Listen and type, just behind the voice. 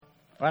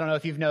Well, I don't know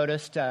if you've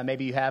noticed,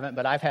 maybe you haven't,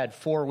 but I've had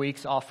 4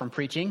 weeks off from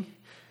preaching.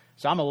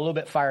 So I'm a little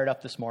bit fired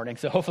up this morning.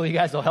 So hopefully you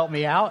guys will help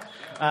me out.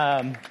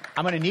 I'm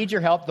going to need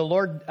your help. The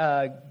Lord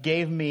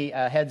gave me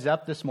a heads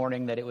up this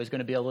morning that it was going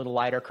to be a little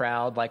lighter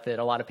crowd, like that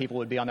a lot of people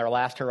would be on their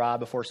last hurrah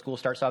before school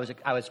starts. So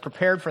I was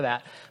prepared for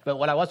that. But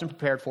what I wasn't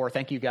prepared for,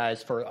 thank you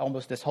guys for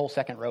almost this whole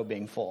second row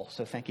being full.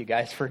 So thank you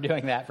guys for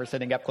doing that, for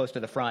sitting up close to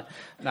the front.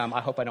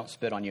 I hope I don't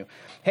spit on you.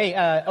 Hey,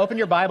 open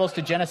your Bibles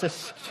to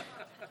Genesis.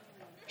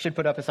 Should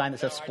put up a sign that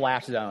says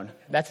Splash Zone.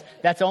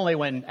 That's only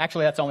when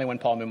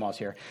Paul Mumaw's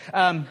here.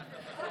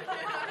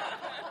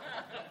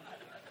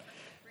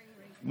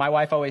 My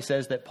wife always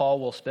says that Paul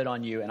will spit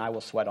on you and I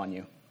will sweat on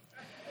you.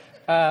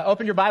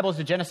 Open your Bibles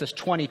to Genesis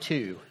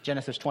 22.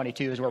 Genesis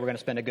 22 is where we're going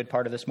to spend a good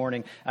part of this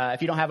morning.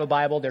 If you don't have a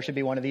Bible, there should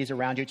be one of these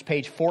around you. It's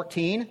page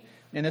 14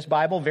 in this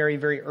Bible, very,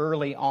 very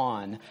early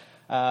on.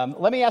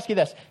 Let me ask you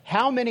this.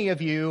 How many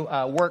of you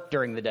work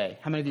during the day?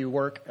 How many of you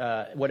work,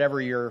 whatever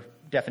your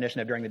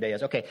definition of during the day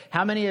is? Okay.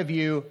 How many of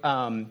you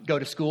go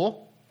to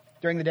school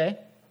during the day?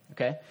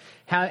 Okay.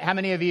 How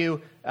many of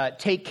you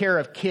take care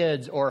of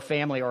kids or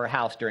family or a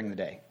house during the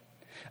day?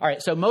 All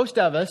right, so most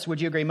of us,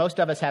 would you agree, most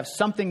of us have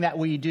something that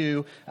we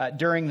do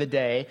during the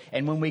day,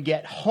 and when we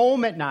get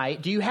home at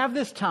night, do you have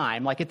this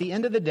time, like at the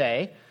end of the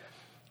day,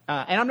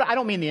 and I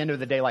don't mean the end of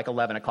the day like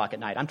 11 o'clock at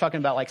night. I'm talking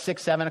about like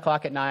 6, 7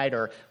 o'clock at night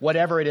or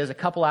whatever it is, a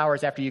couple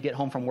hours after you get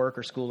home from work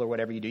or school or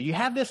whatever you do. You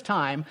have this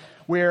time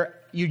where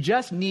you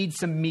just need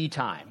some me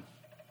time.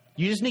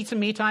 You just need some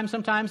me time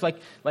sometimes, like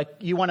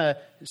you want to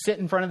sit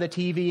in front of the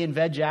TV and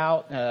veg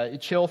out,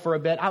 chill for a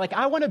bit.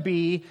 I want to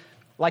be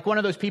like one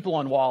of those people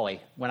on Wall-E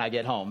when I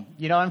get home.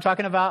 You know what I'm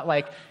talking about?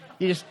 Like,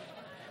 you just,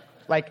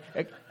 like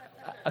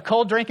a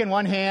cold drink in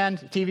one hand,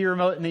 TV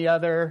remote in the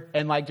other,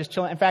 and like just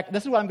chilling. In fact,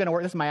 this is what I'm going to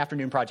work. This is my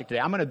afternoon project today.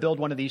 I'm going to build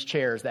one of these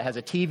chairs that has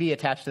a TV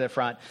attached to the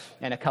front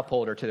and a cup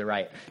holder to the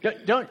right.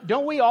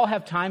 Don't we all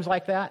have times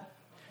like that?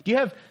 Do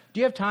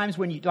you have times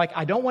when you, like,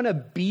 I don't want to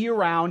be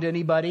around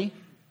anybody,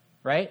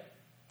 right?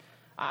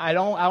 I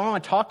don't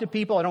want to talk to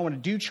people. I don't want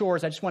to do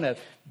chores. I just want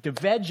to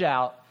veg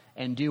out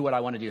and do what I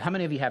want to do. How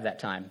many of you have that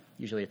time,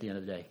 usually at the end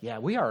of the day? Yeah,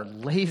 we are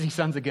lazy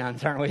sons of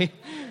guns, aren't we?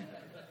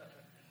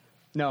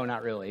 No,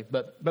 not really.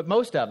 But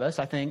most of us,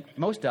 I think,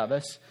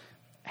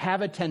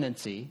 have a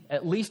tendency,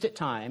 at least at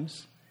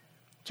times,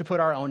 to put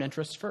our own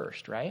interests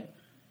first, right?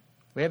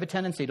 We have a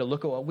tendency to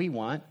look at what we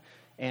want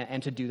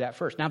and to do that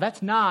first. Now,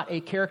 that's not a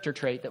character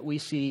trait that we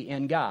see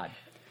in God.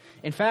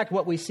 In fact,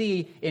 what we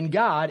see in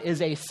God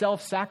is a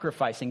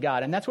self-sacrificing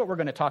God. And that's what we're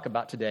going to talk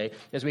about today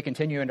as we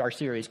continue in our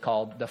series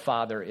called The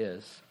Father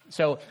Is.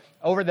 So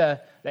over the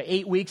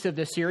 8 weeks of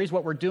this series,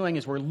 what we're doing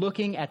is we're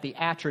looking at the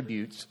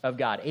attributes of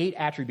God. 8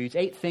 attributes,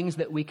 8 things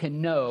that we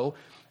can know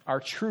are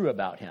true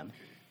about him.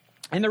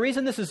 And the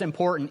reason this is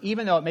important,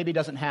 even though it maybe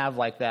doesn't have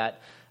like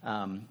that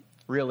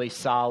really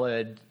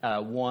solid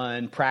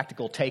one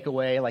practical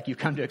takeaway like you've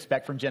come to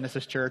expect from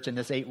Genesis Church in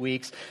this 8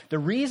 weeks. The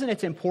reason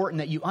it's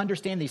important that you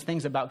understand these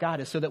things about God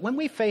is so that when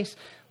we face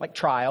like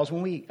trials,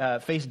 when we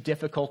face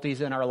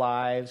difficulties in our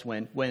lives,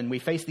 when we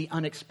face the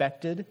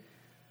unexpected,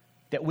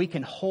 that we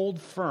can hold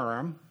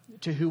firm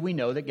to who we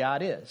know that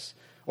God is,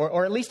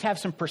 or at least have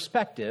some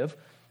perspective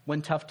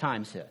when tough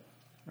times hit.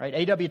 Right?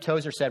 A.W.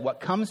 Tozer said, what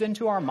comes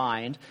into our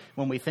mind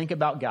when we think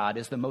about God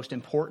is the most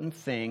important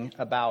thing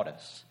about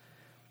us.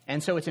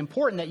 And so it's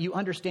important that you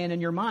understand in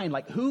your mind,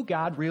 like, who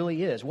God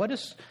really is. What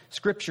does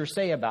Scripture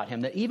say about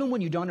him? That even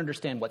when you don't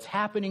understand what's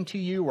happening to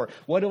you, or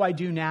what do I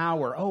do now,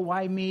 or, oh,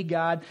 why me,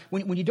 God?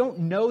 When you don't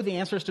know the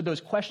answers to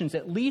those questions,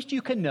 at least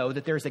you can know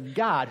that there's a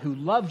God who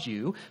loves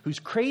you, who's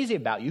crazy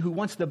about you, who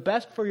wants the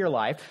best for your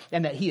life,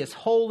 and that he is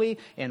holy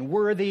and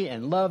worthy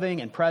and loving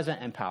and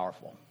present and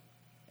powerful.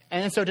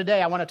 And so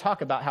today I want to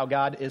talk about how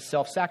God is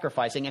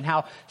self-sacrificing and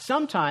how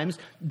sometimes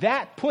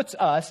that puts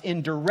us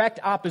in direct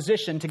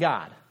opposition to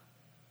God.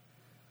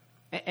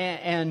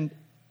 And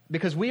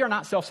because we are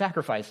not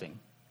self-sacrificing.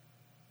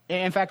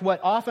 In fact, what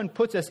often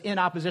puts us in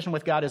opposition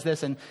with God is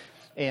this. And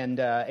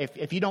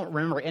if you don't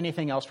remember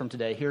anything else from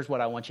today, here's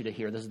what I want you to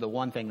hear. This is the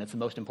one thing that's the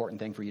most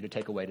important thing for you to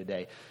take away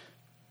today.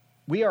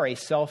 We are a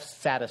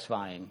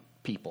self-satisfying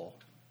people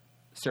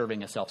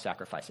serving a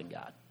self-sacrificing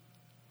God.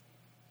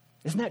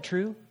 Isn't that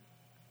true?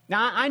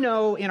 Now, I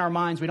know in our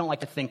minds we don't like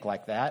to think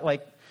like that.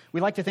 Like,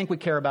 we like to think we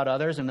care about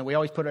others and that we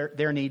always put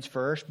their needs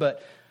first.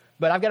 But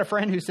I've got a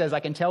friend who says, I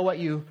can tell what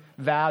you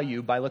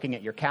value by looking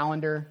at your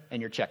calendar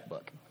and your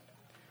checkbook.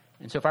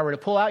 And so if I were to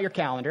pull out your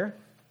calendar,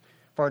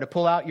 if I were to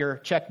pull out your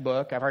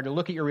checkbook, if I were to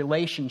look at your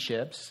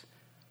relationships,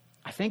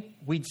 I think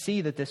we'd see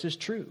that this is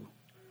true.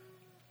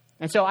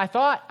 And so I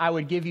thought I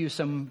would give you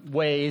some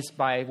ways,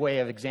 by way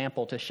of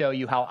example, to show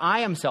you how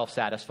I am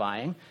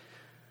self-satisfying.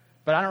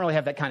 But I don't really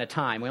have that kind of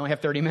time. We only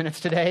have 30 minutes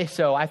today,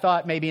 so I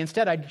thought maybe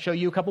instead I'd show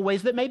you a couple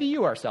ways that maybe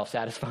you are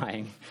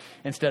self-satisfying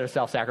instead of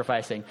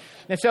self-sacrificing.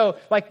 And so,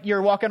 like,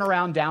 you're walking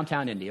around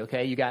downtown Indy,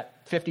 okay? You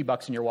got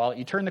 $50 in your wallet.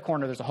 You turn the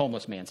corner, there's a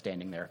homeless man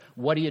standing there.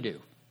 What do?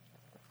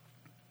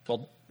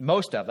 Well,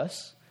 most of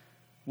us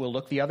will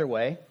look the other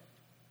way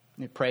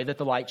and pray that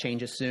the light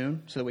changes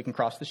soon so that we can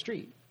cross the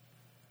street.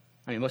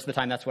 I mean, most of the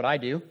time that's what I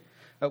do.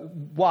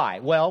 Why?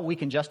 Well, we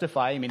can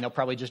justify. They'll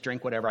probably just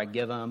drink whatever I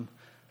give them.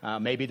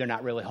 Maybe they're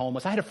not really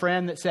homeless. I had a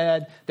friend that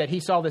said that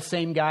he saw the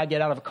same guy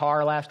get out of a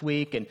car last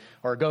week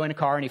or go in a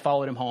car and he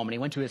followed him home and he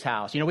went to his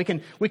house. We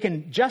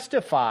can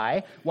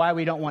justify why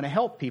we don't want to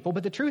help people,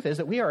 but the truth is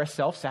that we are a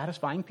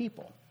self-satisfying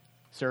people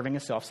serving a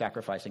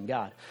self-sacrificing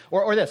God.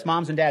 Or this,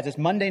 moms and dads, it's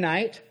Monday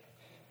night.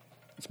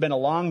 It's been a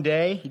long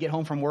day. You get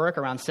home from work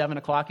around 7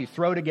 o'clock. You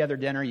throw together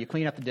dinner. You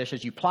clean up the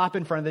dishes. You plop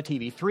in front of the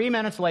TV. 3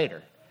 minutes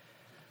later,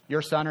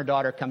 your son or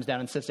daughter comes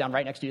down and sits down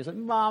right next to you and says,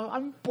 Mom,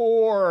 I'm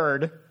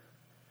bored.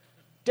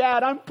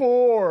 Dad, I'm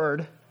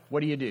bored.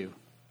 What do?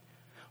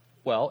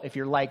 Well, if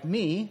you're like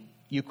me,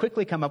 you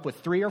quickly come up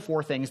with 3 or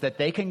 4 things that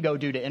they can go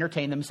do to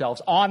entertain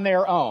themselves on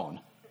their own,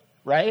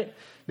 right?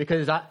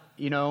 Because I'm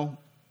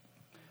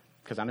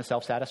a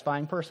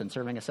self-satisfying person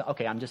serving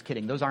okay, I'm just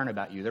kidding. Those aren't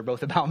about you. They're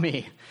both about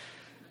me.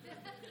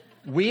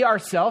 We are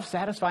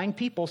self-satisfying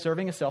people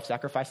serving a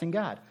self-sacrificing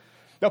God.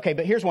 Okay,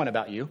 but here's one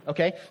about you,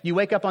 okay? You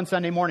wake up on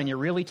Sunday morning, you're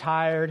really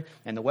tired,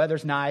 and the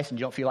weather's nice, and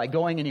you don't feel like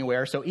going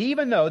anywhere. So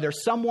even though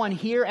there's someone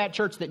here at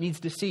church that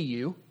needs to see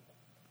you,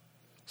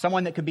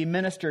 someone that could be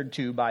ministered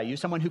to by you,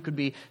 someone who could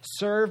be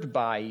served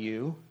by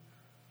you,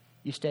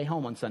 you stay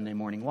home on Sunday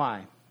morning.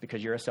 Why?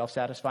 Because you're a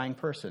self-satisfying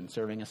person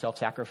serving a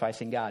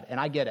self-sacrificing God. And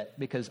I get it,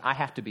 because I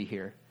have to be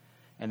here.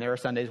 And there are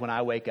Sundays when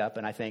I wake up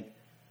and I think,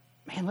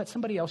 man, let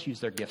somebody else use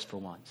their gifts for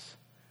once.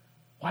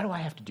 Why do I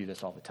have to do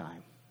this all the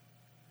time?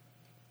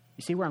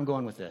 You see where I'm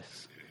going with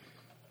this?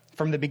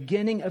 From the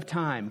beginning of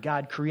time,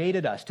 God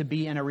created us to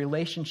be in a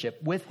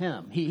relationship with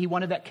him. He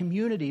wanted that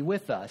community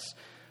with us.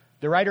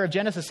 The writer of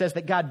Genesis says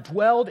that God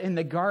dwelled in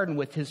the garden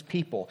with his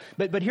people.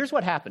 But here's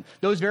what happened.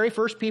 Those very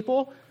first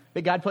people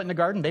that God put in the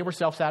garden, they were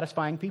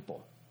self-satisfying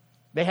people.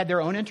 They had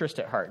their own interest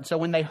at heart. And so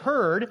when they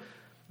heard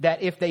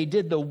that if they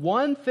did the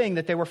one thing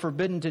that they were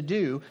forbidden to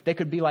do, they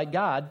could be like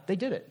God, they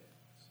did it.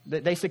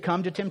 They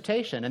succumbed to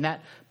temptation, and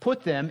that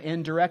put them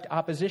in direct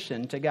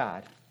opposition to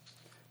God.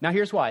 Now,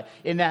 here's why.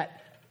 In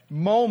that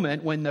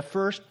moment when the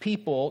first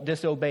people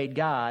disobeyed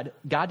God,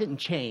 God didn't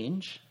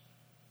change.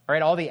 All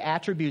right, all the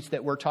attributes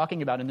that we're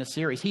talking about in this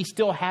series, he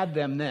still had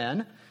them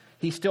then.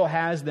 He still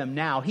has them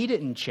now. He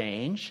didn't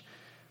change.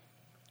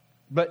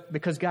 But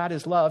because God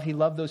is love, he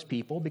loved those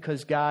people.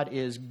 Because God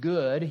is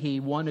good, he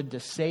wanted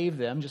to save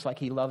them, just like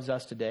he loves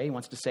us today. He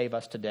wants to save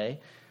us today.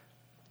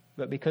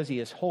 But because he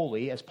is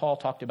holy, as Paul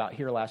talked about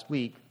here last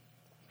week,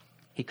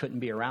 he couldn't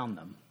be around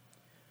them.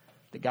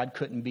 That God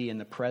couldn't be in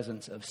the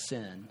presence of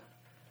sin.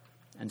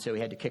 And so he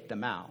had to kick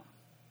them out.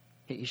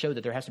 He showed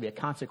that there has to be a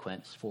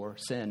consequence for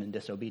sin and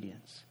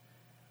disobedience.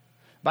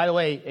 By the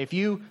way, if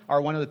you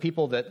are one of the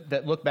people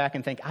that look back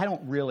and think, I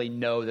don't really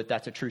know that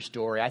that's a true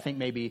story. I think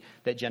maybe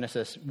that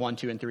Genesis 1,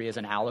 2, and 3 is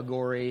an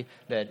allegory,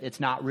 that it's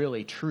not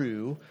really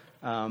true.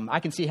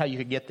 I can see how you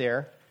could get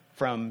there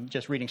from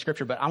just reading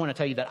Scripture, but I want to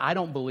tell you that I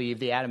don't believe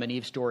the Adam and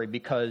Eve story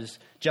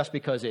just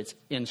because it's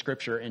in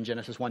Scripture in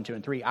Genesis 1, 2,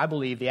 and 3. I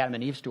believe the Adam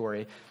and Eve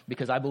story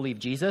because I believe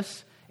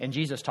Jesus, and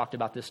Jesus talked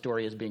about this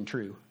story as being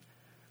true.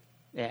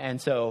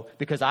 And so,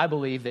 because I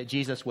believe that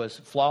Jesus was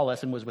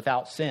flawless and was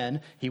without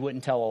sin, he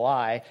wouldn't tell a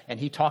lie, and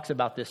he talks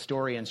about this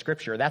story in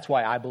Scripture. That's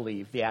why I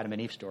believe the Adam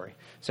and Eve story.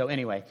 So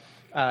anyway,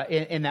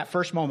 in that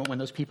first moment when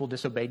those people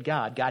disobeyed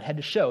God, God had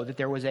to show that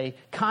there was a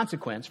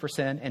consequence for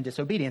sin and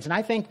disobedience. And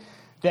I think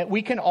that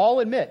we can all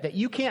admit that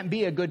you can't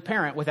be a good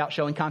parent without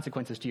showing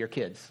consequences to your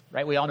kids,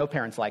 right? We all know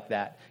parents like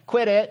that.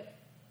 Quit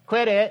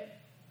it.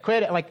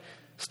 Like,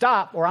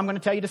 stop, or I'm going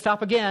to tell you to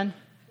stop again.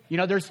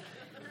 There's...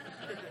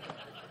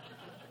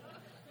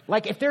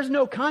 Like, if there's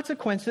no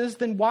consequences,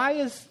 then why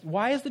is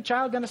the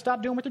child going to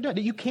stop doing what they're doing?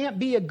 You can't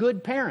be a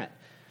good parent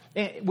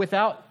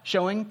without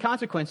showing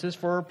consequences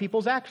for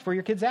for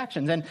your kids'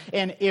 actions.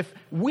 And if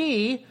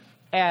we,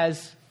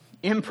 as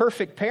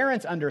imperfect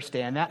parents,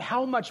 understand that,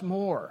 how much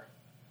more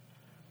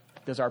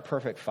does our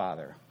perfect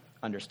Father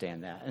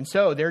understand that? And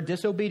so their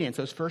disobedience,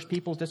 those first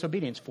people's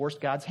disobedience,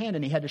 forced God's hand,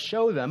 and he had to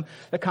show them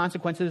the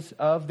consequences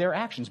of their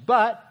actions.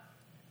 But,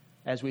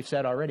 as we've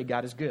said already,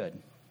 God is good.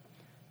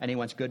 And he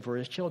wants good for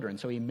his children.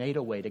 So he made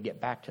a way to get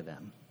back to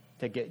them,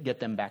 to get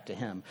them back to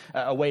him,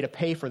 a way to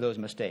pay for those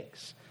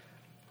mistakes.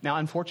 Now,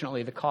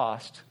 unfortunately, the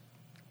cost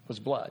was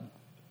blood.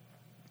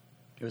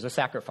 It was a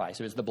sacrifice.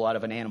 It was the blood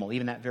of an animal.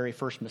 Even that very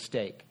first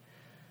mistake,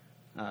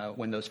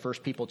 when those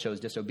first people chose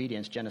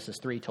disobedience, Genesis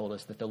 3 told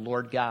us that the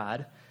Lord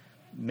God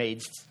made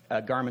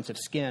garments of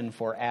skin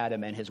for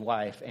Adam and his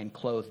wife and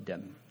clothed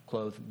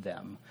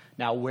them.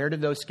 Now, where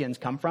did those skins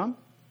come from?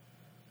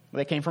 Well,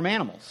 they came from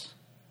animals.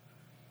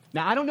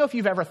 Now, I don't know if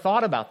you've ever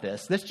thought about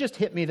this. This just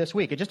hit me this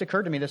week. It just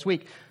occurred to me this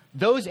week.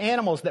 Those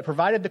animals that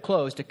provided the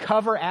clothes to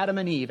cover Adam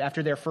and Eve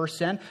after their first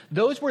sin,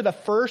 those were the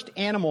first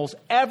animals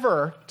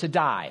ever to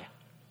die.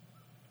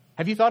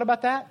 Have you thought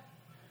about that?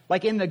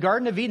 Like in the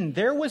Garden of Eden,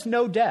 there was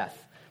no death.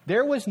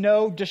 There was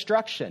no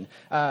destruction.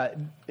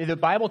 The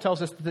Bible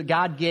tells us that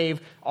God gave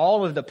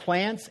all of the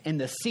plants and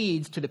the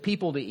seeds to the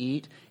people to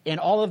eat, and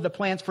all of the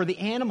plants for the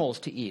animals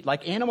to eat.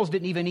 Like animals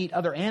didn't even eat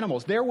other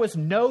animals. There was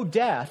no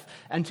death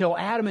until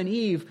Adam and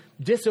Eve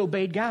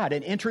disobeyed God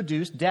and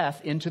introduced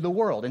death into the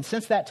world. And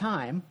since that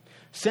time,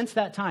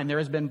 there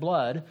has been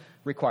blood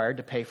required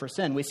to pay for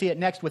sin. We see it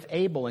next with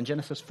Abel in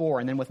Genesis 4,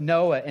 and then with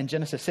Noah in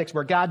Genesis 6,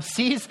 where God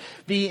sees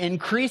the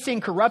increasing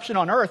corruption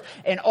on earth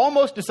and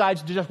almost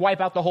decides to just wipe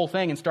out the whole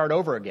thing and start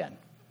over again.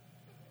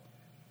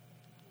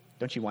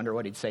 Don't you wonder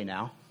what he'd say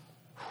now?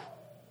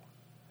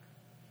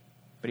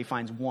 But he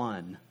finds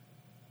one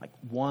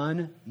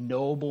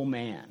noble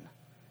man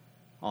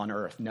on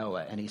earth,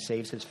 Noah, and he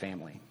saves his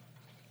family.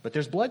 But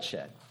there's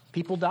bloodshed.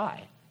 People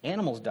die.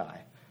 Animals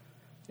die.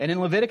 And in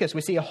Leviticus,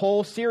 we see a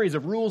whole series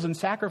of rules and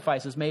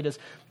sacrifices made as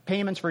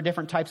payments for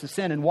different types of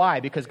sin. And why?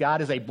 Because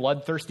God is a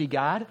bloodthirsty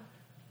God?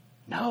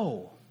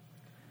 No.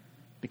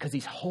 Because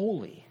he's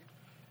holy.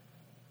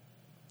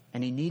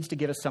 And he needs to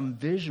give us some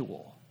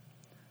visual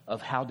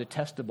of how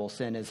detestable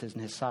sin is in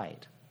his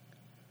sight.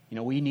 You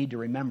know, we need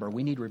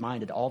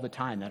reminded all the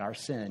time that our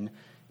sin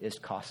is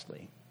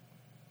costly.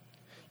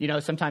 You know,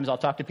 sometimes I'll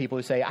talk to people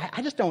who say,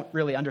 I just don't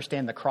really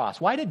understand the cross.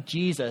 Why did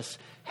Jesus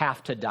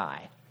have to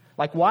die?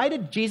 Like, why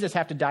did Jesus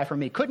have to die for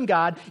me? Couldn't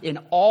God, in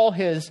all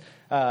his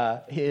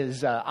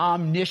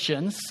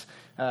omniscience,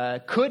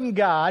 couldn't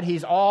God,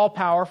 he's all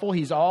powerful,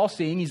 he's all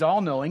seeing, he's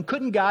all knowing,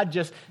 couldn't God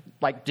just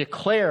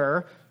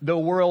declare the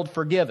world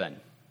forgiven?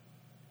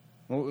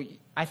 Well,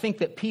 I think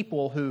that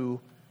people who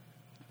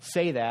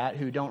say that,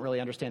 who don't really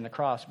understand the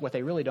cross, what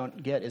they really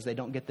don't get is they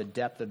don't get the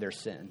depth of their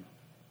sin.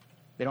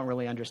 They don't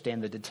really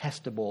understand the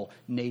detestable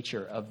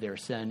nature of their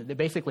sin.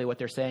 Basically what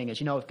they're saying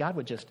is, if God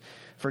would just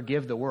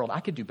forgive the world,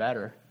 I could do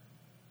better.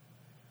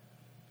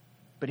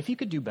 But if you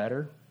could do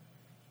better,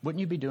 wouldn't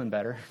you be doing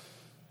better?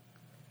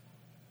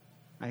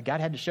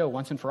 God had to show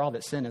once and for all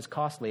that sin is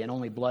costly and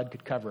only blood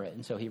could cover it.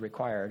 And so he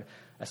required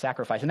a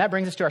sacrifice. And that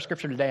brings us to our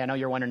scripture today. I know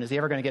you're wondering, is he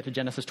ever going to get to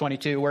Genesis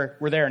 22?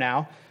 We're there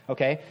now.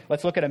 Okay.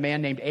 Let's look at a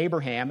man named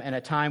Abraham and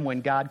a time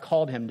when God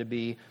called him to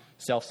be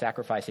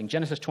self-sacrificing.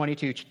 Genesis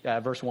 22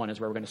 verse 1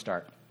 is where we're going to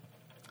start.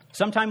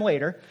 Sometime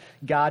later,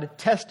 God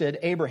tested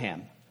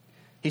Abraham.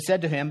 He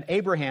said to him,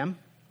 "Abraham,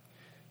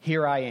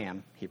 here I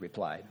am," he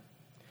replied.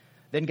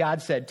 Then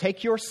God said,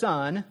 "Take your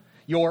son,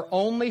 your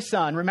only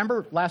son."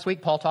 Remember last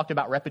week Paul talked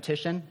about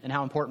repetition and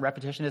how important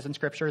repetition is in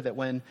Scripture, that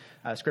when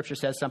Scripture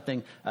says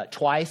something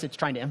twice, it's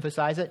trying to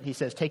emphasize it. He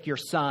says, "Take your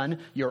son,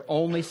 your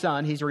only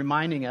son." He's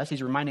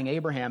reminding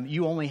Abraham,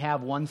 you only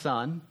have one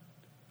son,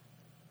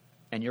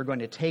 and you're going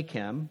to take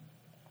him,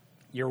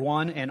 your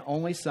one and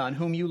only son,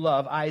 whom you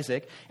love,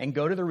 Isaac, and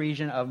go to the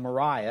region of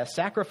Moriah,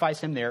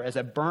 sacrifice him there as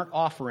a burnt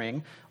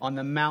offering on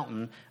the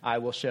mountain I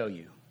will show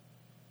you.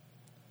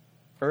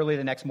 Early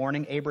the next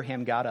morning,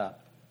 Abraham got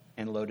up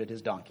and loaded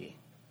his donkey.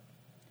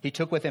 He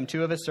took with him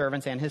 2 of his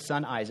servants and his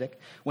son Isaac.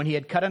 When he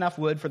had cut enough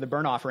wood for the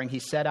burnt offering, he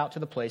set out to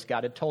the place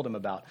God had told him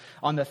about.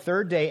 On the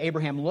 3rd day,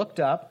 Abraham looked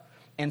up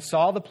and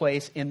saw the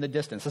place in the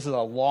distance. This is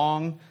a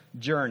long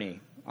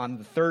journey. On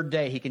the 3rd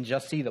day, he can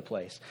just see the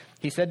place.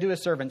 He said to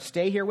his servant,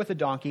 "Stay here with the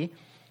donkey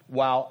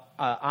while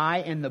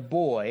I and the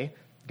boy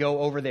go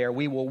over there.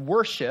 We will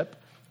worship,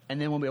 and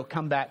then we'll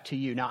come back to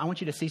you." Now, I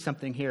want you to see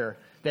something here,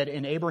 that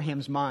in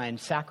Abraham's mind,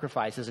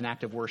 sacrifice is an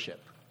act of worship.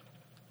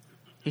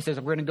 He says,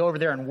 we're going to go over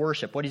there and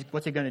worship.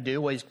 What's he going to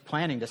do? Well, he's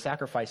planning to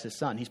sacrifice his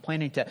son. He's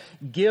planning to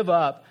give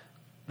up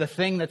the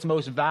thing that's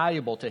most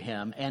valuable to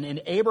him. And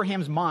in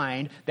Abraham's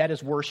mind, that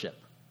is worship.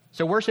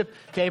 So worship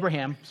to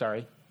Abraham,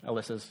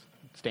 Alyssa's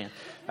stand.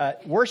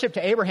 Worship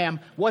to Abraham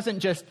wasn't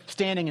just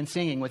standing and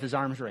singing with his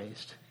arms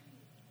raised,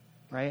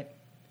 right?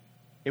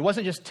 It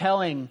wasn't just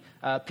telling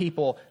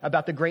people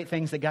about the great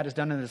things that God has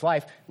done in his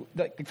life.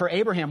 For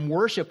Abraham,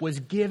 worship was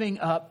giving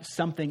up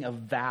something of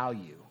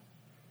value.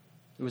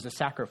 It was a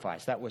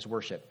sacrifice. That was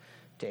worship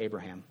to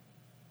Abraham.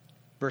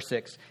 Verse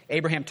 6,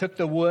 Abraham took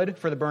the wood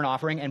for the burnt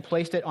offering and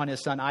placed it on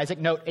his son Isaac.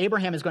 Note,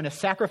 Abraham is going to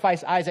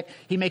sacrifice Isaac.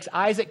 He makes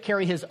Isaac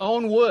carry his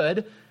own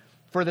wood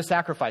for the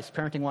sacrifice.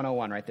 Parenting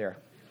 101 right there.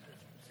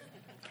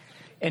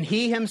 And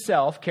he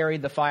himself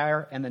carried the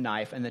fire and the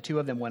knife, and the 2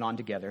 of them went on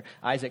together.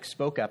 Isaac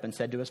spoke up and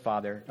said to his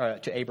father,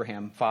 to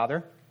Abraham,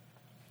 "Father?"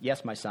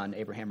 "Yes, my son,"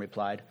 Abraham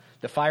replied.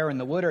 "The fire and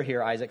the wood are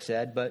here," Isaac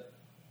said, "but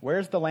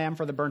where's the lamb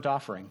for the burnt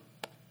offering?"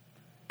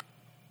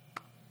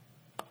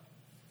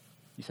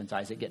 You sense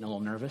Isaac getting a little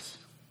nervous.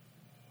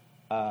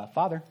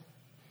 "Father,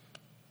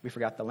 we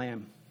forgot the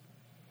lamb."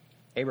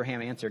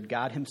 Abraham answered,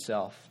 "God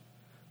himself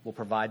will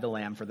provide the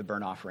lamb for the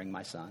burnt offering,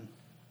 my son."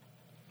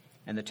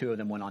 And the 2 of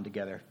them went on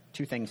together.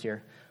 2 things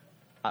here.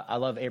 I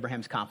love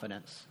Abraham's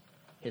confidence,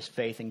 his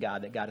faith in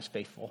God, that God is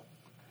faithful.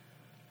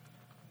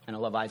 And I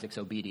love Isaac's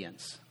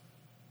obedience.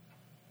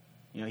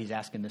 He's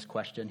asking this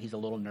question. He's a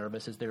little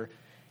nervous. Is there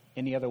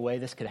any other way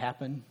this could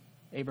happen,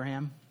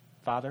 Abraham,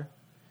 Father?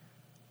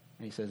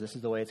 And he says, this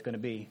is the way it's going to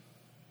be.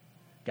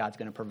 God's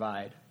going to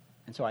provide.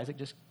 And so Isaac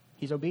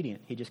he's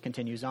obedient. He just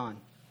continues on.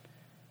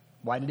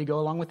 Why did he go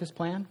along with this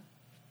plan?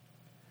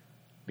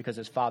 Because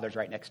his father's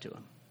right next to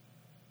him.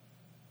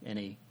 and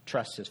he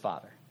trusts his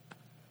father.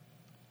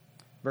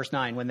 Verse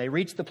 9, when they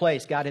reached the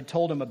place God had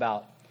told him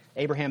about,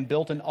 Abraham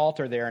built an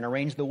altar there and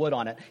arranged the wood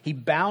on it. He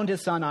bound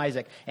his son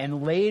Isaac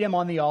and laid him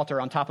on the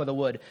altar on top of the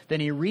wood. Then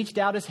he reached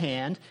out his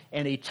hand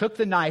and he took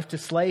the knife to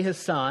slay his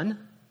son.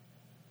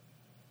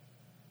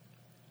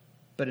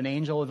 But an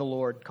angel of the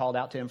Lord called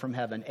out to him from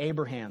heaven,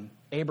 Abraham,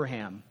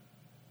 Abraham.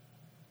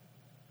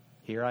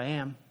 Here I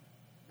am,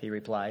 he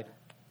replied.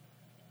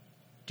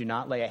 Do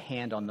not lay a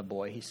hand on the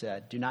boy, he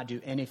said. Do not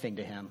do anything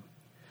to him.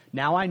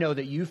 Now I know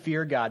that you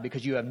fear God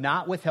because you have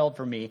not withheld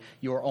from me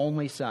your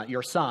only son,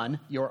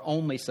 your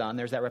only son.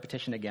 There's that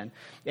repetition again.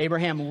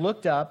 Abraham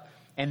looked up,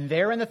 and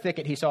there in the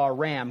thicket he saw a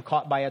ram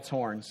caught by its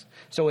horns.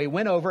 So he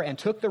went over and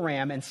took the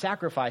ram and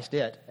sacrificed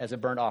it as a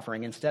burnt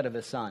offering instead of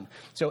his son.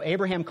 So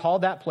Abraham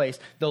called that place,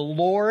 the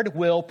Lord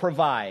will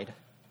provide.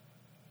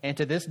 And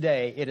to this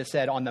day, it is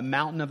said, on the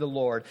mountain of the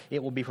Lord,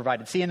 it will be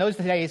provided. See, in those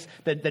days,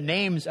 the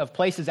names of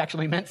places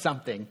actually meant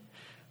something.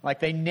 Like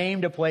they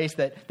named a place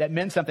that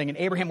meant something. And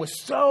Abraham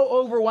was so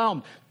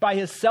overwhelmed by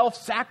his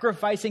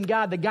self-sacrificing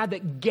God, the God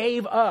that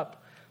gave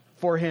up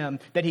for him,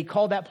 that he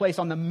called that place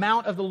on the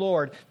mount of the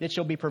Lord, it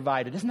shall be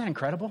provided. Isn't that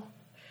incredible?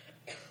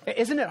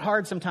 Isn't it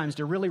hard sometimes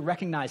to really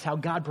recognize how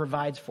God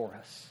provides for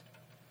us?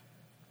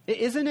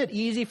 Isn't it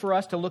easy for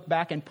us to look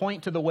back and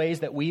point to the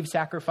ways that we've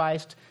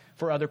sacrificed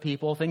for other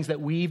people, things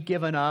that we've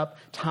given up,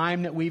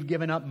 time that we've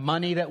given up,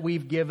 money that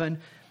we've given?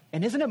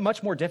 And isn't it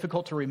much more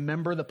difficult to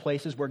remember the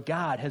places where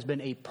God has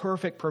been a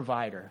perfect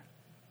provider,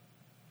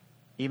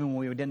 even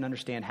when we didn't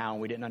understand how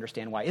and we didn't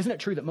understand why? Isn't it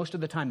true that most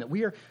of the time that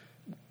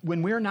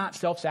when we're not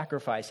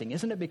self-sacrificing,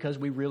 isn't it because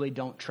we really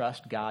don't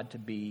trust God to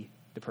be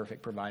the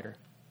perfect provider?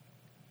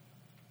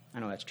 I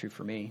know that's true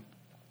for me.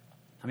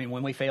 I mean,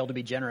 when we fail to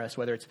be generous,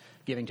 whether it's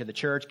giving to the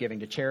church,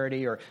 giving to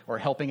charity, or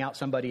helping out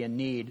somebody in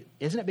need,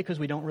 isn't it because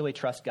we don't really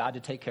trust God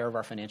to take care of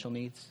our financial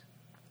needs?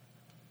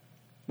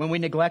 When we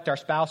neglect our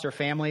spouse or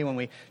family, when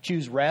we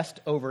choose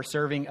rest over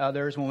serving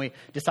others, when we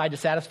decide to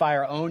satisfy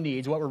our own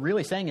needs, what we're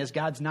really saying is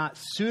God's not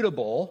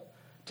suitable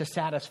to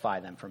satisfy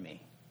them for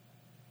me.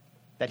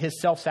 That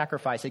his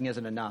self-sacrificing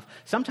isn't enough.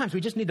 Sometimes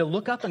we just need to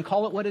look up and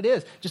call it what it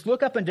is. Just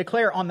look up and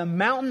declare, on the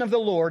mountain of the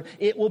Lord,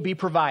 it will be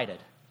provided.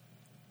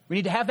 We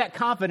need to have that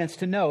confidence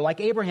to know,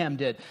 like Abraham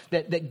did,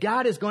 that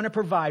God is going to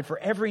provide for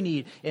every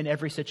need in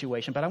every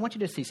situation. But I want you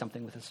to see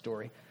something with this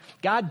story.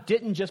 God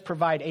didn't just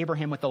provide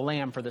Abraham with the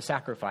lamb for the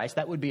sacrifice.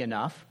 That would be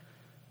enough.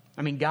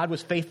 I mean, God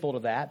was faithful to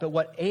that. But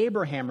what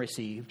Abraham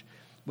received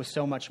was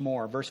so much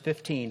more. Verse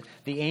 15,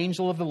 the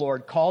angel of the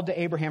Lord called to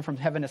Abraham from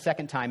heaven a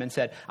second time and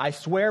said, I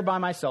swear by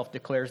myself,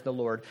 declares the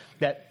Lord,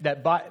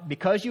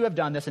 because you have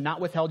done this and not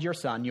withheld your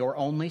son, your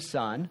only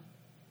son,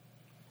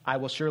 I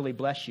will surely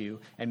bless you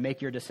and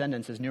make your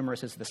descendants as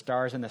numerous as the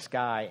stars in the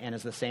sky and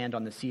as the sand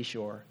on the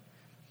seashore.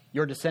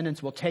 Your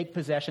descendants will take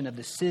possession of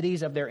the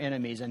cities of their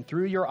enemies, and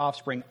through your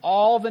offspring,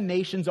 all the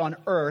nations on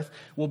earth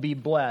will be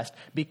blessed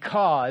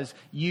because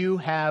you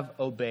have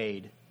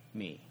obeyed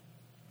me.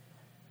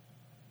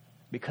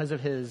 Because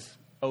of his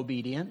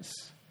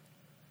obedience,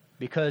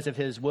 because of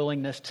his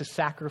willingness to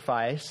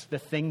sacrifice the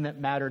thing that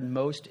mattered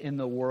most in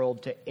the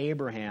world to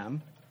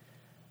Abraham,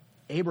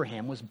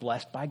 Abraham was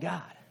blessed by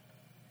God.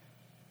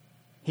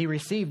 He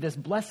received this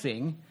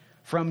blessing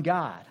from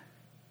God.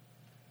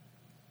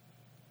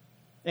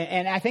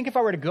 And I think if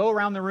I were to go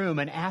around the room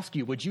and ask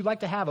you, would you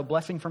like to have a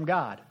blessing from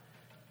God?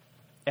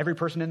 Every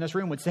person in this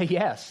room would say,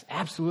 yes,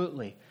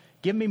 absolutely.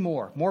 Give me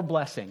more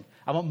blessing.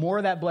 I want more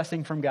of that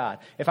blessing from God.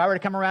 If I were to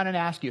come around and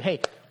ask you, hey,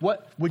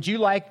 would you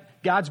like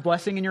God's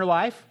blessing in your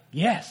life?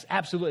 Yes,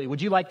 absolutely.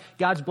 Would you like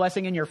God's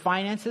blessing in your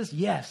finances?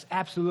 Yes,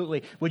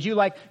 absolutely. Would you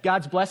like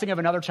God's blessing of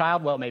another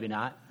child? Well, maybe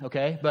not,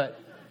 okay? But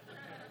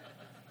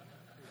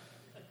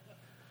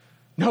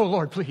no,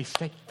 Lord, please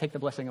take the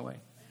blessing away.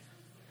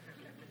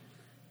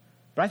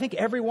 But I think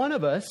every one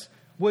of us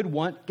would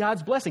want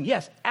God's blessing.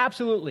 Yes,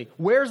 absolutely.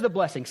 Where's the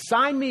blessing?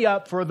 Sign me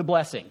up for the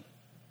blessing.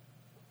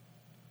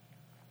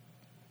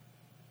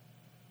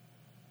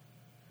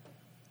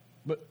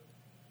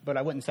 But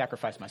I wouldn't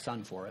sacrifice my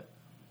son for it.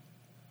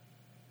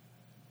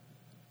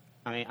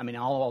 I mean,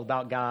 all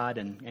about God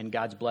and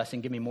God's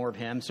blessing. Give me more of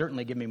him.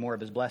 Certainly give me more of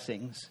his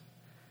blessings.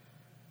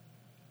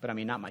 But I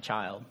mean, not my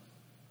child.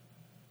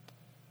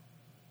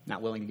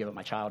 Not willing to give up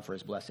my child for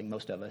his blessing.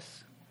 Most of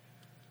us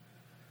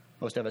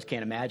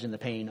can't imagine the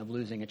pain of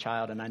losing a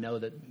child. And I know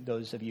that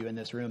those of you in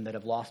this room that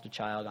have lost a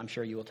child, I'm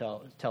sure you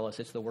will tell us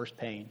it's the worst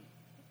pain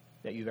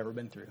that you've ever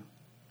been through.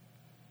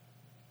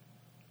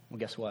 Well,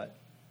 guess what?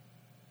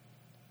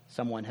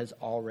 Someone has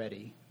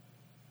already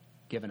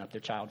given up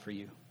their child for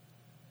you.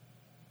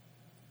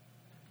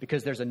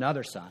 Because there's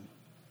another son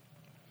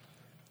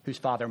whose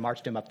father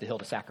marched him up the hill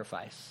to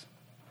sacrifice.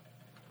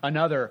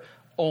 Another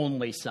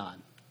only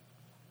son.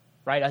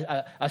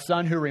 Right? A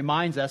son who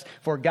reminds us,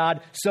 for God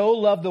so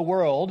loved the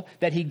world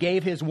that he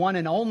gave his one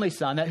and only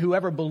son, that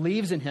whoever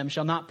believes in him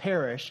shall not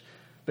perish,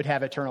 but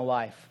have eternal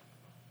life.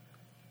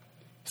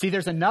 See,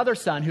 there's another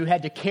son who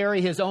had to carry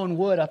his own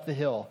wood up the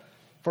hill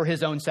for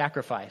his own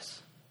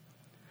sacrifice.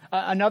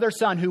 Another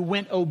son who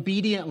went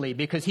obediently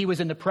because he was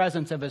in the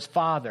presence of his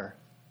father.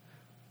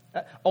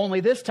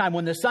 Only this time,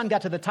 when the son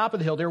got to the top of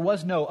the hill, there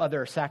was no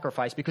other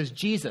sacrifice because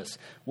Jesus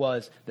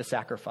was the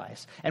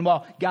sacrifice. And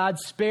while God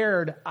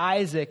spared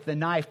Isaac the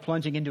knife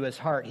plunging into his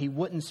heart, he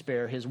wouldn't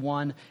spare his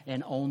one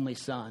and only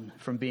son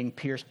from being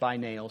pierced by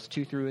nails,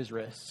 2 through his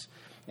wrists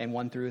and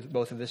 1 through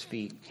both of his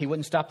feet. He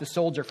wouldn't stop the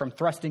soldier from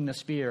thrusting the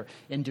spear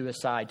into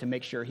his side to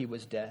make sure he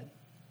was dead.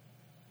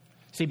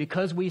 See,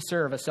 because we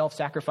serve a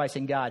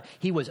self-sacrificing God,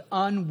 he was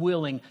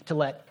unwilling to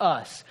let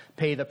us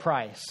pay the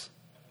price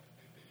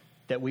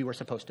that we were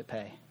supposed to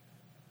pay.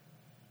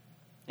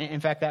 In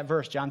fact, that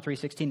verse, John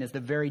 3:16, is the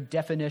very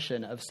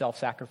definition of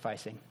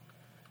self-sacrificing.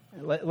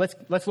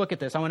 Let's look at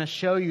this. I want to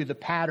show you the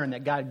pattern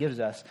that God gives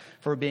us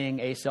for being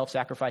a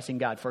self-sacrificing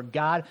God. For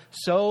God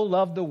so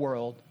loved the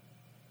world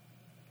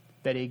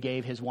that he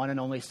gave his one and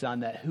only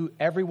son, that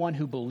everyone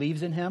who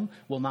believes in him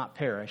will not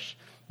perish,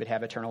 but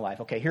have eternal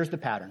life. Okay, here's the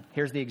pattern.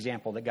 Here's the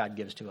example that God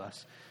gives to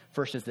us.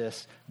 First is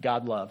this: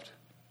 God loved.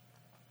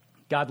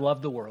 God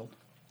loved the world.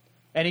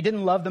 And he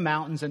didn't love the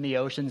mountains and the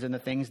oceans and the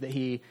things that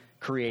he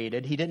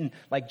created. He didn't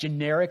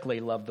generically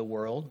love the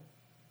world,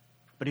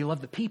 but he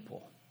loved the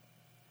people.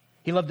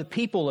 He loved the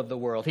people of the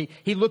world.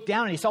 He looked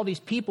down and he saw these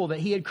people that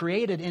he had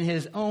created in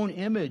his own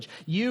image,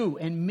 you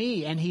and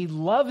me, and he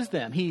loves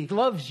them. He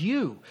loves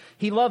you.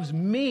 He loves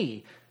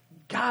me.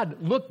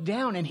 God looked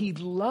down and he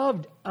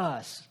loved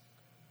us.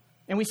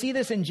 And we see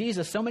this in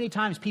Jesus. So many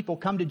times people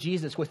come to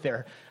Jesus with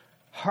their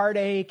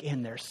heartache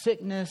and their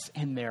sickness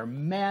and their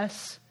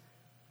mess,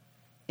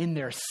 in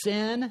their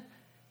sin,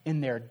 in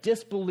their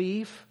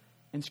disbelief.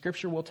 And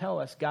Scripture will tell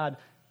us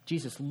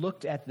Jesus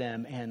looked at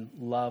them and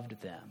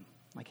loved them.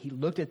 He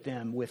looked at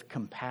them with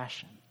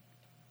compassion.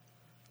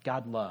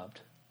 God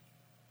loved.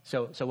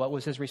 So what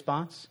was his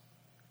response?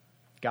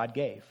 God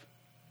gave.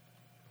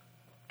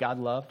 God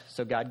loved,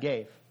 so God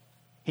gave.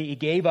 He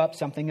gave up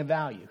something of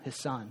value, his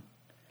son.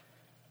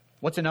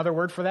 What's another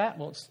word for that?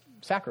 Well, it's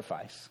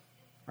sacrifice,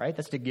 right?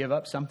 That's to give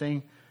up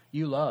something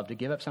you love, to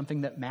give up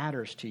something that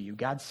matters to you.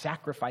 God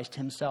sacrificed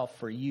himself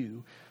for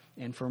you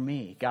and for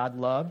me. God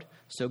loved,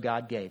 so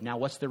God gave. Now,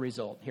 what's the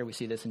result? Here we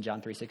see this in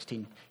John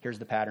 3:16. Here's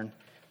the pattern.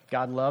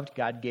 God loved,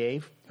 God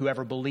gave.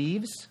 Whoever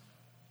believes,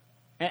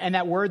 and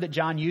that word that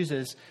John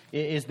uses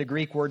is the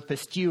Greek word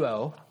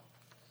pisteuo.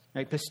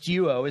 Right?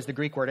 Pisteuo is the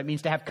Greek word. It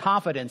means to have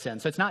confidence in.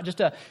 So it's not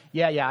just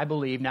yeah, I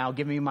believe, now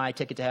give me my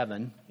ticket to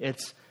heaven.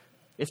 It's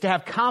to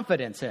have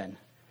confidence in.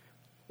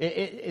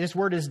 This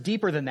word is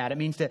deeper than that. It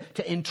means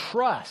to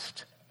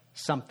entrust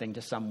something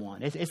to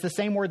someone. It's the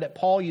same word that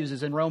Paul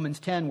uses in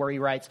Romans 10, where he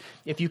writes,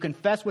 if you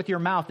confess with your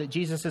mouth that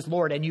Jesus is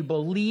Lord and you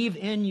believe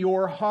in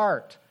your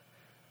heart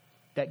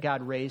that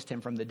God raised him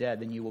from the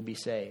dead, then you will be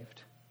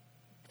saved.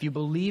 If you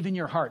believe in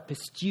your heart,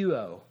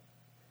 pisteuo,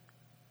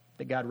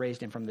 that God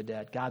raised him from the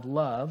dead. God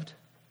loved,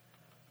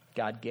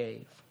 God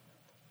gave.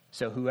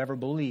 So whoever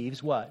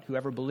believes what?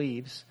 Whoever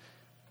believes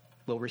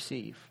will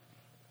receive.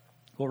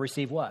 Will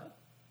receive what?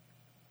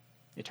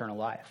 Eternal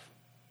life,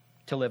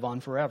 to live on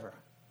forever.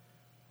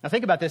 Now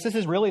think about this. This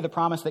is really the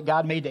promise that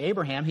God made to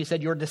Abraham. He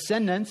said, your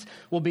descendants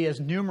will be as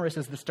numerous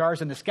as the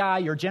stars in the sky.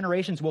 Your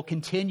generations will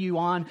continue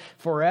on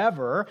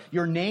forever.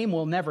 Your name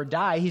will never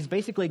die. He's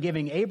basically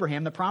giving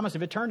Abraham the promise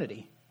of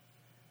eternity.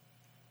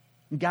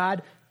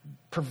 God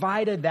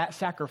provided that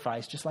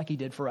sacrifice just like he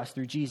did for us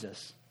through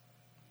Jesus.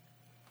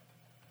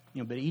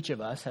 But each of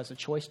us has a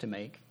choice to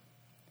make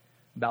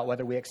about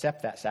whether we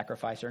accept that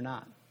sacrifice or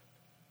not.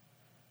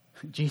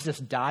 Jesus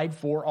died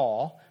for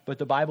all, but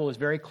the Bible is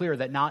very clear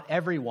that not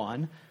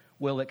everyone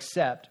will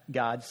accept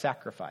God's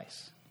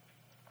sacrifice.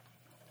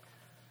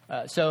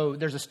 So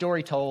there's a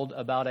story told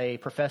about a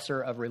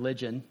professor of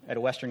religion at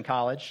a Western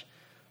college.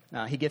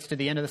 He gets to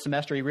the end of the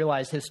semester. He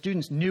realized his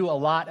students knew a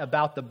lot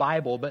about the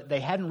Bible, but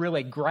they hadn't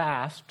really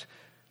grasped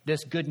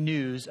this good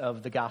news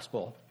of the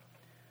gospel.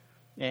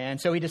 And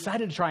so he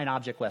decided to try an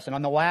object lesson.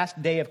 On the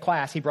last day of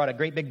class, he brought a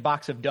great big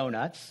box of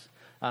donuts,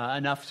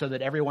 enough so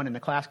that everyone in the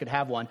class could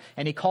have one.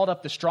 And he called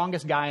up the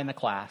strongest guy in the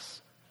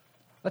class.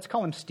 Let's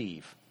call him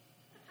Steve.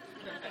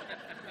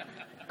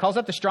 Calls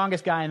up the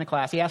strongest guy in the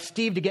class. He asked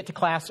Steve to get to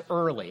class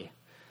early.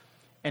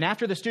 And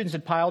after the students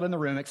had piled in the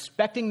room,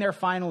 expecting their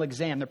final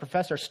exam, the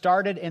professor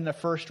started in the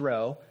first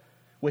row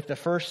with the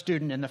first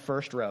student in the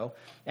first row.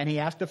 And he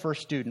asked the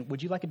first student,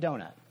 would you like a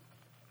donut?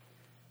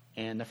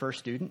 And the first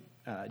student,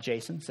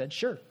 Jason, said,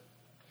 sure.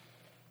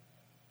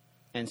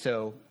 And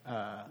so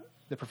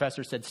the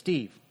professor said,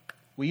 Steve,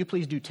 will you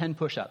please do 10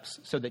 push-ups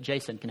so that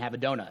Jason can have a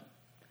donut?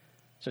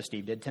 So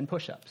Steve did 10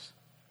 push-ups.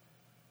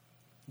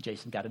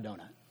 Jason got a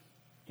donut.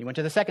 He went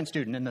to the second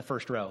student in the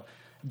first row.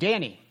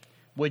 Danny,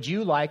 would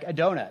you like a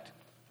donut?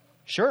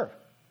 Sure.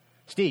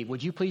 Steve,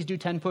 would you please do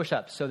 10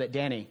 push-ups so that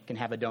Danny can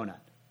have a donut?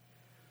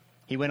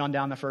 He went on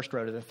down the first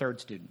row to the third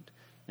student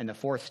and the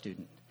fourth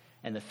student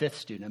and the fifth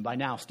student. And by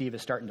now, Steve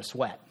is starting to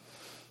sweat.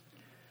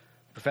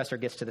 The professor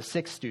gets to the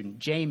sixth student.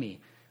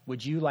 Jamie,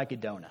 would you like a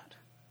donut?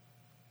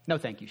 No,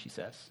 thank you, she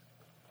says.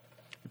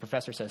 The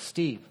professor says,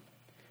 Steve,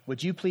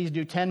 would you please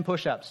do 10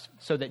 push-ups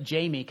so that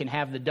Jamie can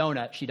have the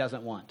donut she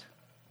doesn't want?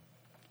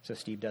 So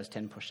Steve does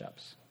 10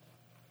 push-ups.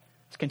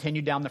 Let's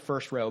continue down the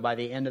first row. By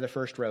the end of the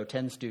first row,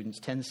 10 students,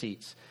 10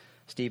 seats.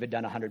 Steve had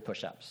done 100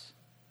 push-ups.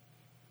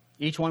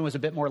 Each one was a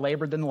bit more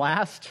labored than the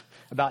last.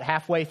 About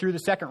halfway through the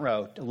second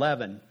row,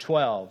 11,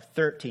 12,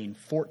 13,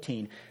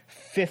 14,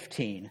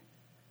 15.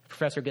 The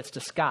professor gets to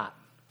Scott,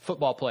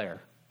 football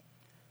player.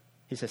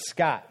 He says,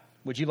 Scott,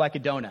 would you like a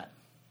donut?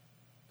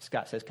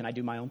 Scott says, can I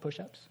do my own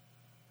push-ups?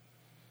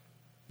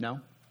 No,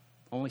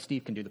 only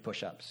Steve can do the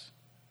push-ups.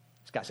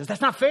 Scott says,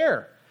 that's not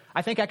fair.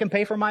 I think I can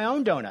pay for my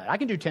own donut. I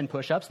can do 10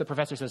 push-ups. The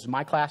professor says,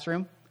 my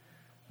classroom,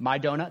 my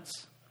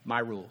donuts, my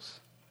rules.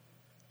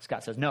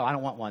 Scott says, no, I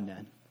don't want one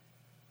then.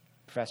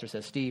 The professor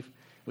says, Steve,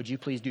 would you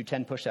please do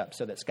 10 push-ups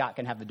so that Scott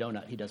can have the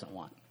donut he doesn't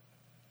want?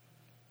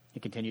 He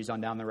continues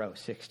on down the row,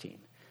 16,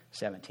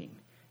 17,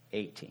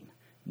 18,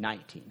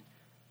 19,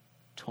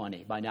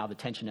 20. By now, the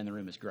tension in the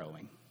room is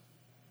growing.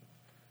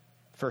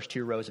 First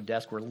 2 rows of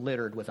desks were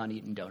littered with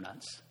uneaten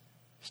donuts.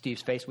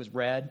 Steve's face was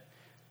red.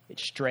 It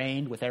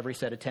strained with every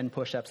set of 10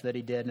 push-ups that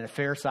he did, and a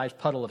fair-sized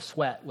puddle of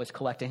sweat was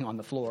collecting on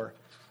the floor.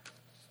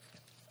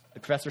 The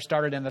professor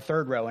started in the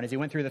third row, and as he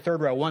went through the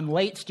third row, one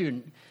late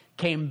student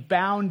came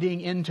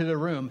bounding into the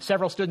room.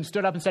 Several students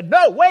stood up and said,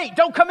 no, wait,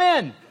 don't come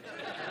in.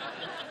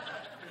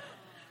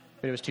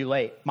 But it was too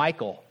late.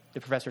 Michael, the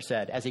professor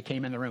said, as he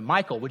came in the room,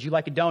 Michael, would you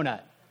like a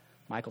donut?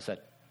 Michael said,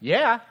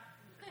 yeah.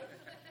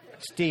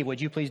 Steve, would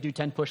you please do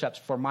 10 push-ups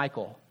for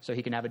Michael so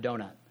he can have a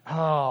donut?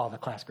 Oh, the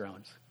class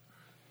groans.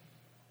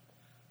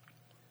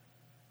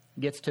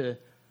 Gets to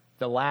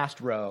the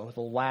last row,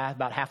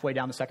 about halfway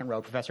down the second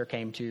row, professor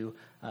came to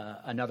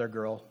another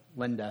girl,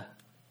 Linda.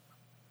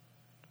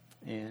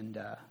 And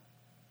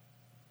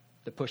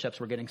the push-ups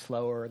were getting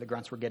slower, the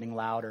grunts were getting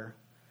louder.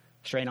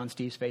 Strain on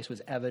Steve's face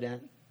was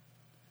evident.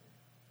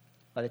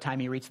 By the time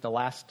he reached the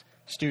last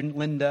student,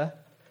 Linda,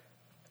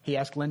 he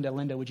asked Linda,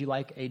 would you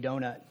like a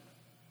donut?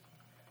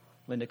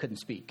 Linda couldn't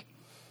speak.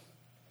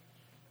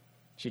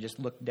 She just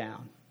looked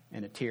down,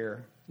 and a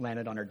tear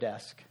landed on her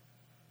desk.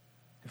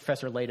 The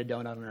professor laid a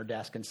donut on her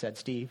desk and said,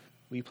 Steve,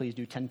 will you please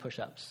do 10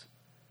 push-ups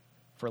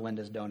for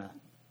Linda's donut?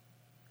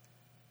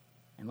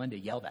 And Linda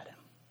yelled at him.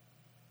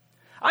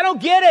 I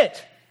don't get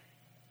it.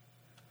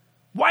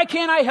 Why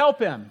can't I help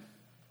him?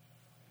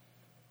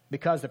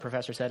 Because, the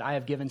professor said, I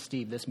have given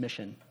Steve this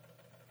mission.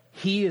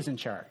 He is in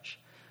charge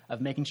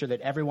of making sure that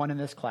everyone in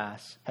this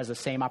class has the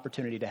same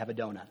opportunity to have a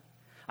donut.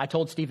 I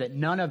told Steve that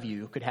none of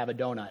you could have a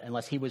donut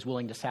unless he was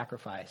willing to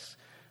sacrifice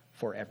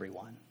for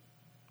everyone.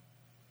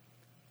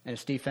 And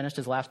as Steve finished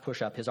his last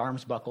push-up, his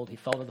arms buckled, he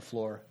fell to the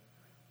floor.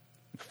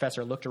 The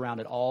professor looked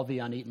around at all the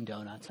uneaten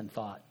donuts and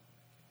thought,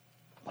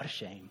 what a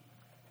shame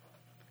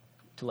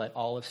to let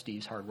all of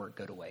Steve's hard work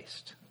go to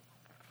waste.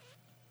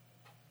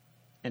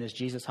 And as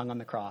Jesus hung on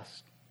the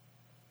cross,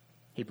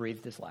 he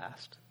breathed his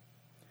last.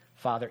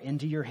 Father,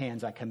 into your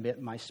hands I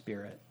commit my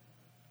spirit.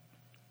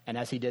 And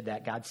as he did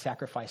that, God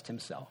sacrificed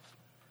himself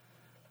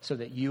so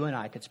that you and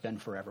I could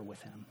spend forever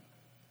with him.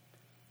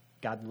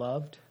 God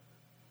loved,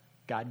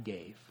 God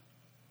gave.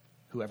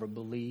 Whoever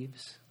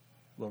believes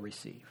will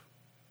receive.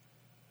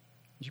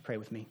 Would you pray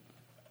with me?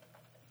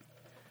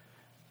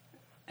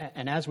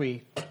 And as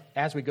we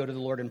go to the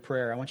Lord in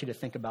prayer, I want you to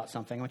think about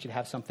something. I want you to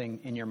have something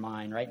in your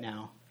mind right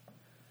now.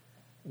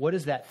 What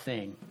is that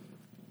thing,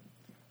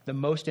 the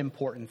most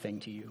important thing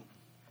to you?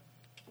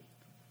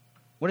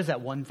 What is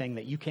that one thing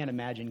that you can't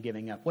imagine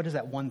giving up? What is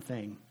that one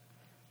thing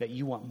that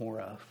you want more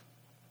of?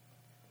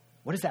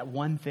 What is that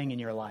one thing in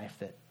your life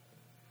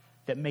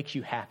that makes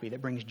you happy,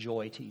 that brings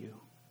joy to you?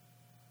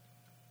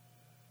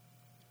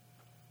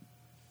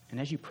 And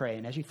as you pray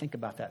and as you think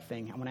about that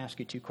thing, I want to ask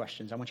you 2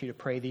 questions. I want you to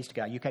pray these to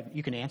God. You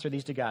can answer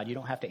these to God. You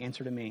don't have to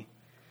answer to me.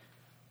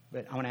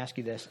 But I want to ask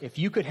you this. If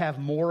you could have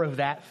more of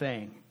that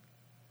thing,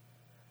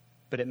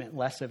 but it meant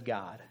less of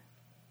God,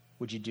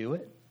 would you do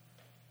it?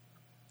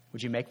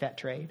 Would you make that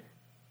trade?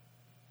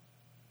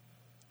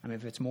 I mean,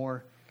 if it's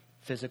more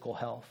physical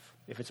health,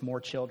 if it's more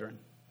children,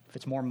 if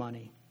it's more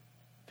money,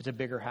 if it's a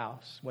bigger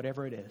house,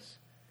 whatever it is,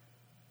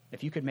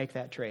 if you could make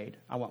that trade,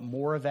 I want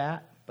more of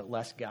that, but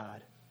less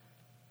God.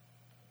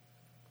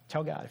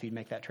 Tell God if you'd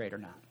make that trade or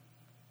not.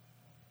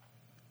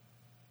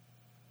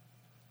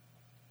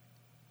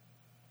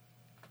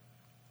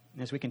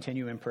 And as we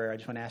continue in prayer, I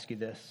just want to ask you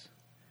this.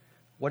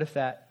 What if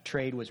that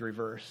trade was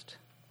reversed?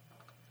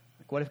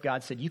 Like, what if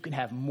God said, you can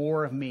have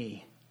more of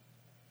me,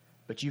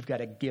 but you've got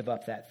to give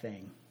up that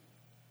thing.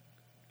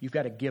 You've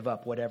got to give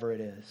up whatever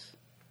it is.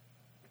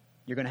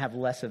 You're going to have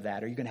less of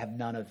that, or you're going to have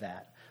none of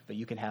that, but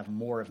you can have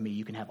more of me.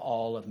 You can have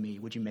all of me.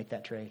 Would you make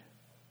that trade?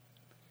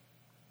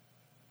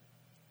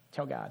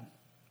 Tell God.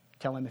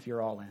 Tell him if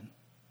you're all in.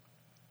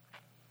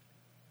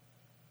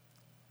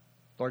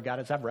 Lord God,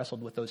 as I've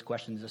wrestled with those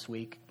questions this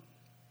week,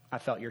 I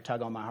felt your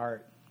tug on my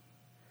heart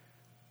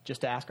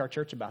just to ask our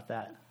church about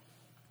that.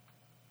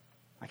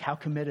 Like, how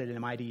committed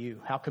am I to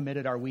you? How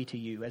committed are we to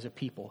you as a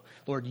people?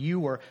 Lord, you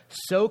were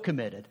so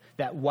committed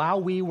that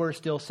while we were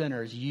still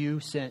sinners, you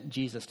sent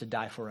Jesus to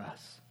die for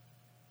us.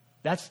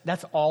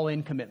 That's all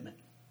in commitment.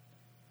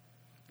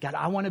 God,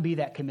 I want to be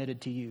that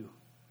committed to you.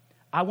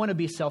 I want to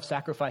be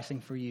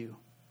self-sacrificing for you.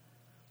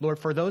 Lord,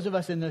 for those of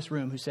us in this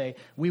room who say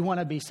we want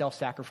to be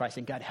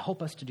self-sacrificing, God,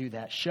 help us to do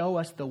that. Show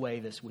us the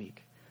way this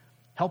week.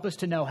 Help us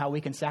to know how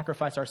we can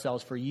sacrifice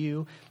ourselves for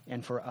you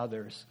and for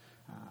others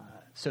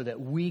so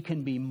that we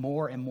can be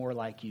more and more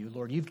like you.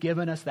 Lord, you've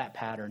given us that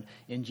pattern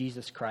in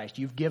Jesus Christ.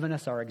 You've given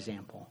us our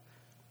example.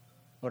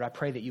 Lord, I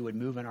pray that you would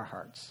move in our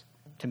hearts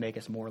to make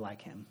us more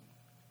like him.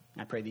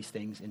 I pray these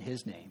things in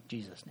his name,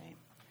 Jesus' name.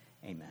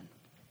 Amen.